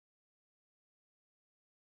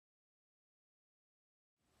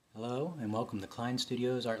Hello and welcome to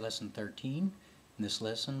KlineStudios Art Lesson 13. In this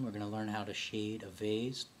lesson we're going to learn how to shade a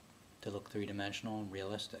vase to look three-dimensional and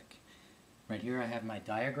realistic. Right here I have my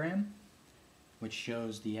diagram which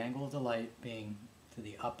shows the angle of the light being to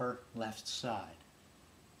the upper left side.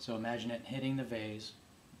 So imagine it hitting the vase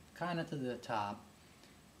kind of to the top.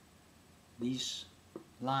 These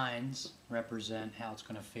lines represent how it's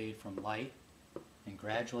going to fade from light and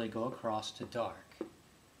gradually go across to dark.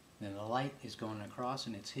 Then the light is going across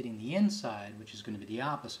and it's hitting the inside, which is going to be the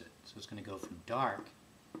opposite. So it's going to go from dark,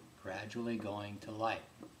 gradually going to light.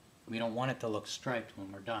 We don't want it to look striped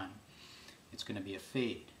when we're done. It's going to be a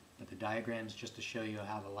fade. But the diagram is just to show you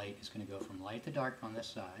how the light is going to go from light to dark on this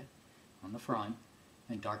side, on the front,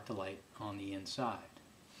 and dark to light on the inside.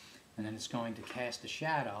 And then it's going to cast a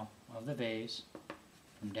shadow of the vase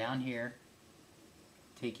from down here,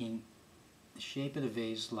 taking the shape of the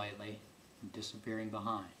vase slightly and disappearing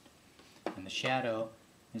behind. And the shadow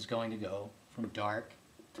is going to go from dark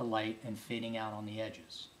to light and fading out on the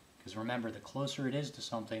edges. Because remember, the closer it is to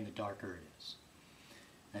something, the darker it is.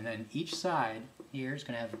 And then each side here is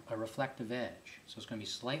going to have a reflective edge. So it's going to be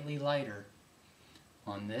slightly lighter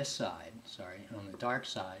on this side, and on the dark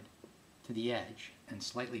side to the edge, and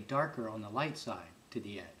slightly darker on the light side to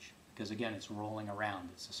the edge. Because again, it's rolling around.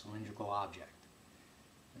 It's a cylindrical object.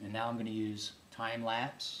 And now I'm going to use time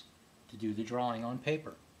lapse to do the drawing on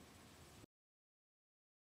paper.